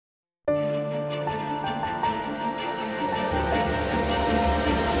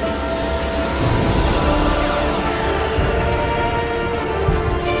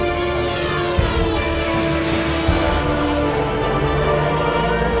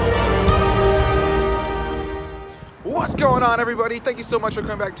going on, everybody? Thank you so much for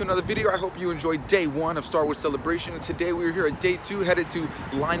coming back to another video. I hope you enjoyed day 1 of Star Wars Celebration. And today we are here at day 2, headed to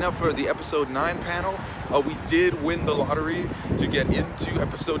line up for the episode 9 panel. We did win the lottery to get into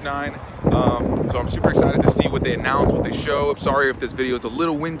episode 9. So I'm super excited to see what they announce, what they show. I'm sorry if this video is a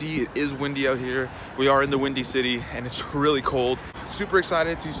little windy. It is windy out here. We are in the windy city and it's really cold. Super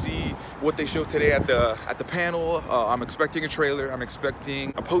excited to see what they show today at the panel. I'm expecting a trailer, I'm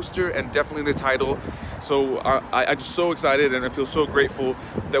expecting a poster, and definitely the title. So I'm just so excited, and I feel so grateful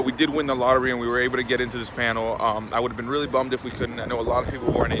that we did win the lottery and we were able to get into this panel. I would have been really bummed if we couldn't. I know a lot of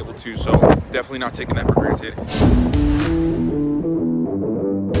people weren't able to, so definitely not taking that for granted.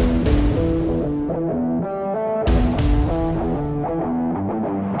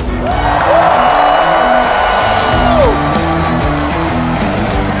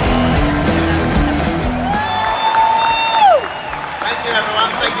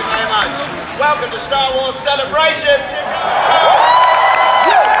 Welcome to Star Wars Celebration, Chicago!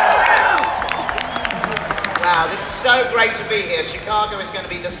 Wow, this is so great to be here. Chicago is going to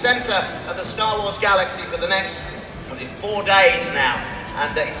be the center of the Star Wars galaxy for the next, 4 days now.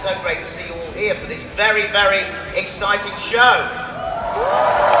 And it's so great to see you all here for this very, very exciting show.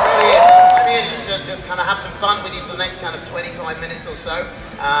 It really is. I'm here just to kind of have some fun with you for the next kind of 25 minutes or so.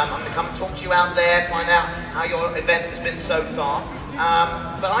 I'm going to come and talk to you out there, find out how your event has been so far.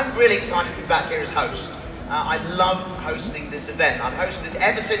 But I'm really excited to be back here as host. I love hosting this event. I've hosted it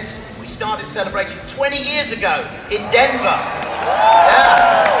ever since we started celebrating 20 years ago in Denver.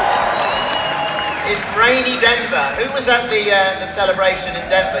 Yeah. In rainy Denver. Who was at the celebration in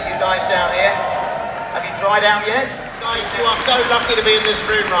Denver? You guys down here? Have you dried out yet? Guys, you are so lucky to be in this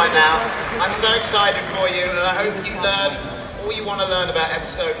room right now. I'm so excited for you, and I hope you learn all you want to learn about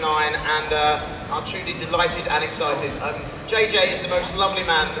episode 9, and I'm truly delighted and excited. JJ is the most lovely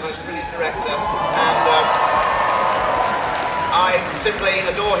man, the most brilliant director, and I simply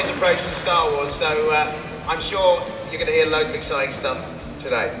adore his approach to Star Wars, so I'm sure you're going to hear loads of exciting stuff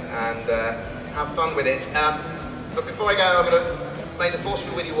today, and have fun with it. But before I go, I'm going to may the force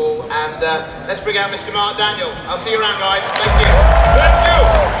be with you all, and let's bring out Mr. Mark Daniel. I'll see you around, guys. Thank you. Thank you.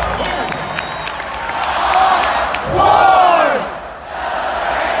 Whoa!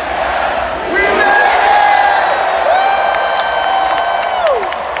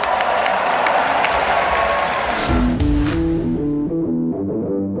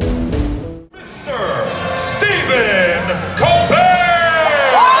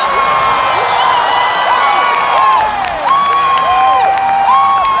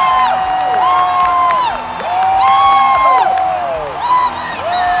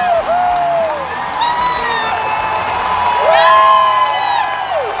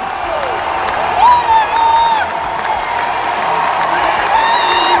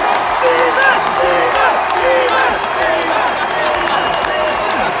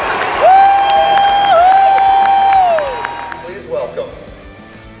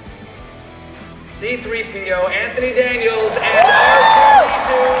 C-3PO, Anthony Daniels, and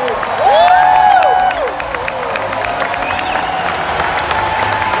R2-D2.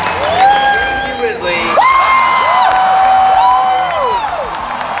 Easy Ridley.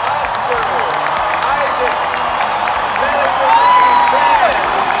 Oscar, Isaac, Benedict Chan,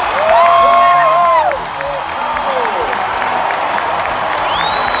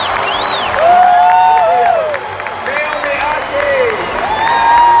 Naomi Aki.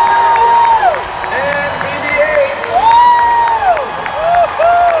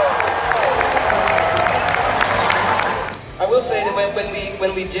 Say that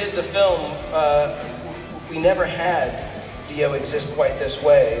when we did the film, we never had Dio exist quite this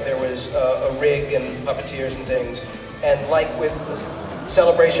way. There was a rig and puppeteers and things, and like with the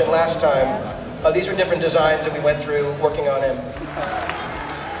celebration last time, these were different designs that we went through working on him.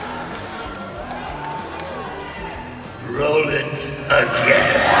 Roll it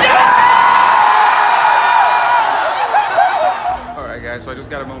again. So I just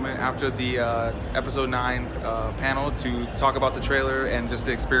got a moment after the episode 9 panel to talk about the trailer and just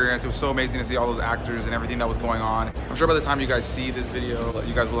the experience. It was so amazing to see all those actors and everything that was going on. I'm sure by the time you guys see this video,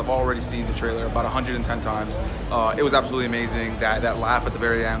 you guys will have already seen the trailer about 110 times. It was absolutely amazing. That laugh at the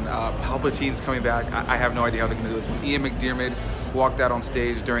very end. Palpatine's coming back. I have no idea how they're going to do this. When Ian McDiarmid walked out on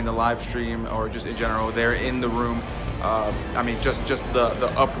stage during the live stream, or just in general, they're in the room. I mean, just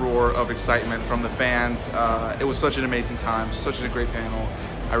the uproar of excitement from the fans. It was such an amazing time, such a great panel.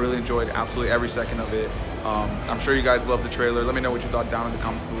 I really enjoyed absolutely every second of it. I'm sure you guys loved the trailer. Let me know what you thought down in the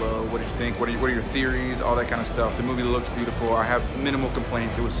comments below. What did you think? What are your theories? All that kind of stuff. The movie looks beautiful. I have minimal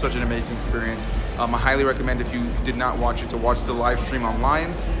complaints. It was such an amazing experience. I highly recommend, if you did not watch it, to watch the live stream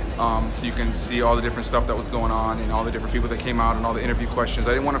online, so you can see all the different stuff that was going on and all the different people that came out and all the interview questions.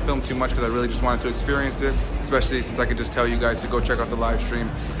 I didn't want to film too much because I really just wanted to experience it, especially since I could just tell you guys to go check out the live stream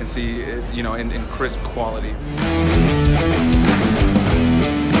and see it, you know, in crisp quality.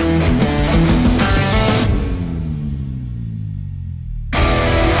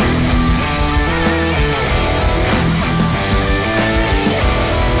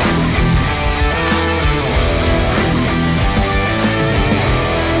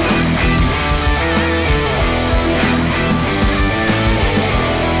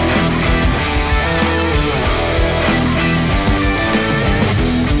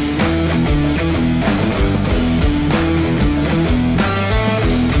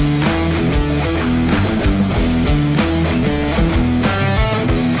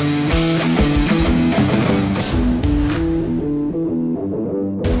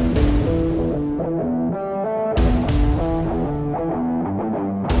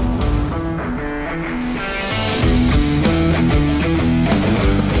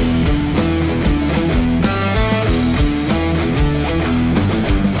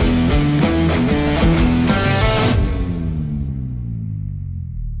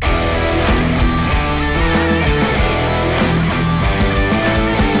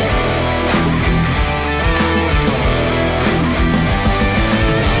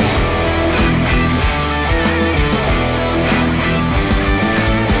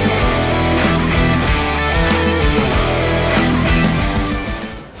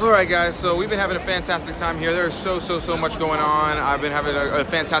 Alright guys, so we've been having a fantastic time here. There's so much going on. I've been having a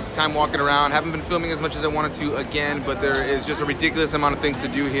fantastic time walking around. Haven't been filming as much as I wanted to again, but there is just a ridiculous amount of things to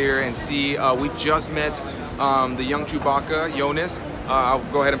do here and see. We just met the young Chewbacca, Jonas. I'll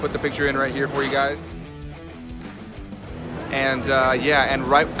go ahead and put the picture in right here for you guys. And yeah, and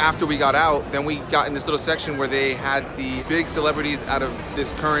right after we got out, then we got in this little section where they had the big celebrities out of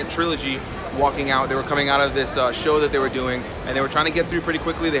this current trilogy walking out. They were coming out of this show that they were doing, and they were trying to get through pretty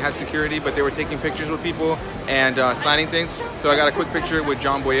quickly. They had security, but they were taking pictures with people and signing things. So I got a quick picture with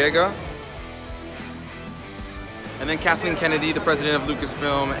John Boyega. And then Kathleen Kennedy, the president of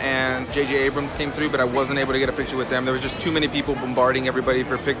Lucasfilm, and J.J. Abrams came through, but I wasn't able to get a picture with them. There was just too many people bombarding everybody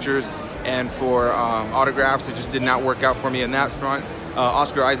for pictures and for autographs. It just did not work out for me in that front.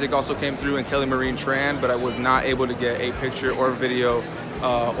 Oscar Isaac also came through, and Kelly Marie Tran, but I was not able to get a picture or video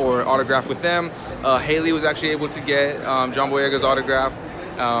or autograph with them. Haley was actually able to get John Boyega's autograph.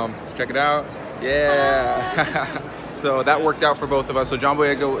 Let's check it out. Yeah. So that worked out for both of us. So John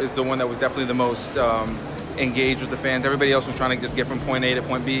Boyega is the one that was definitely the most engaged with the fans. Everybody else was trying to just get from point A to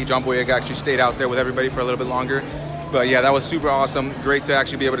point B. John Boyega actually stayed out there with everybody for a little bit longer. But yeah, that was super awesome. Great to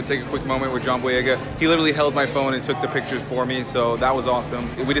actually be able to take a quick moment with John Boyega. He literally held my phone and took the pictures for me, so that was awesome.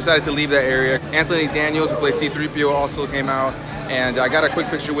 We decided to leave that area. Anthony Daniels, who plays C-3PO, also came out, and I got a quick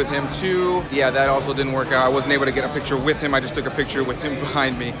picture with him too. Yeah, that also didn't work out. I wasn't able to get a picture with him. I just took a picture with him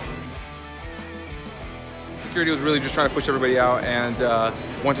behind me. Security was really just trying to push everybody out, and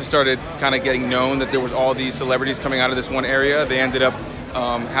once it started kind of getting known that there was all these celebrities coming out of this one area, they ended up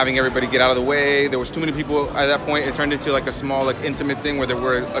having everybody get out of the way. There was too many people at that point. It turned into like a small, like intimate thing where there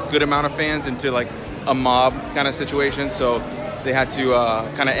were a good amount of fans into like a mob kind of situation. So they had to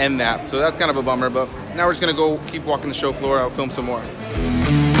kind of end that. So that's kind of a bummer, but now we're just gonna go keep walking the show floor. I'll film some more.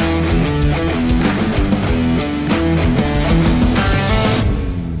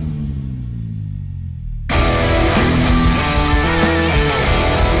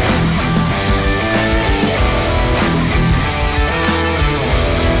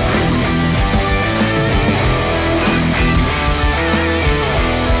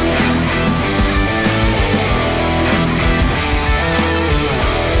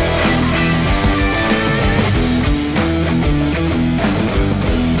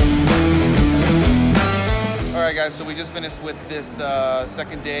 So we just finished with this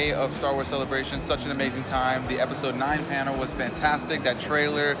second day of Star Wars Celebration. Such an amazing time. The episode 9 panel was fantastic. That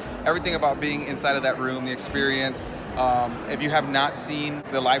trailer, everything about being inside of that room, the experience. If you have not seen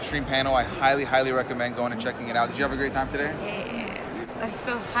the live stream panel, I highly recommend going and checking it out. Did you have a great time today? Yeah, I'm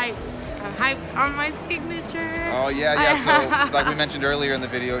so hyped. I'm hyped on my signature. Oh yeah. So like we mentioned earlier in the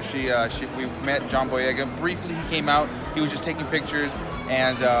video, we met John Boyega. Briefly, he came out. He was just taking pictures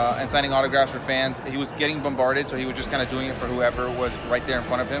and signing autographs for fans. He was getting bombarded, so he was just kind of doing it for whoever was right there in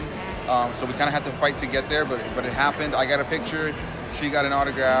front of him. So we kind of had to fight to get there, but it happened. I got a picture. She got an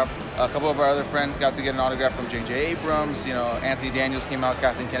autograph. A couple of our other friends got to get an autograph from J.J. Abrams. You know, Anthony Daniels came out,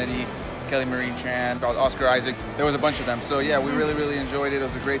 Kathleen Kennedy, Kelly Marie Chan, Oscar Isaac. There was a bunch of them. So yeah, we really enjoyed it. It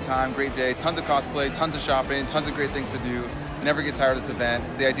was a great time, great day. Tons of cosplay, tons of shopping, tons of great things to do. Never get tired of this event.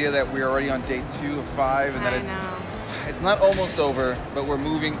 The idea that we're already on day 2 of 5 and that it's not almost over, but we're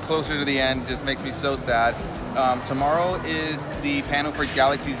moving closer to the end just makes me so sad. Tomorrow is the panel for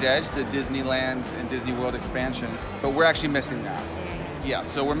Galaxy's Edge, the Disneyland and Disney World expansion, but we're actually missing that. Yeah,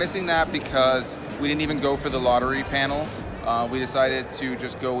 so we're missing that because we didn't even go for the lottery panel. We decided to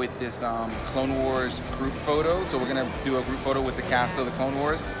just go with this Clone Wars group photo. So we're gonna do a group photo with the cast of the Clone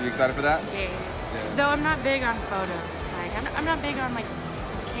Wars. Are you excited for that? Yeah. Though I'm not big on photos. Like I'm not big on like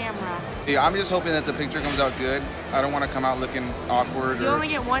camera. Yeah, I'm just hoping that the picture comes out good. I don't want to come out looking awkward. You only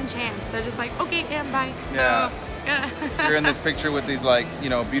get one chance. They're just like, okay, and bye. Yeah. So, You're in this picture with these like, you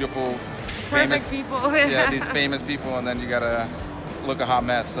know, beautiful, perfect people. Yeah, these famous people, and then you gotta look a hot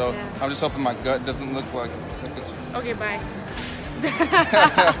mess. So yeah. I'm just hoping my gut doesn't look like it's... Okay, bye.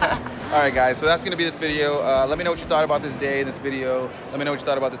 All right, guys, so that's gonna be this video. Let me know what you thought about this day, this video. Let me know what you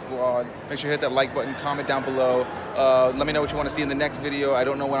thought about this vlog. Make sure you hit that like button, comment down below. Let me know what you want to see in the next video. I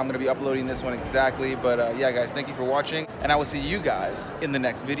don't know when I'm gonna be uploading this one exactly, but yeah, guys, thank you for watching, and I will see you guys in the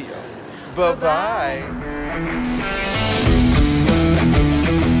next video. Bye-bye.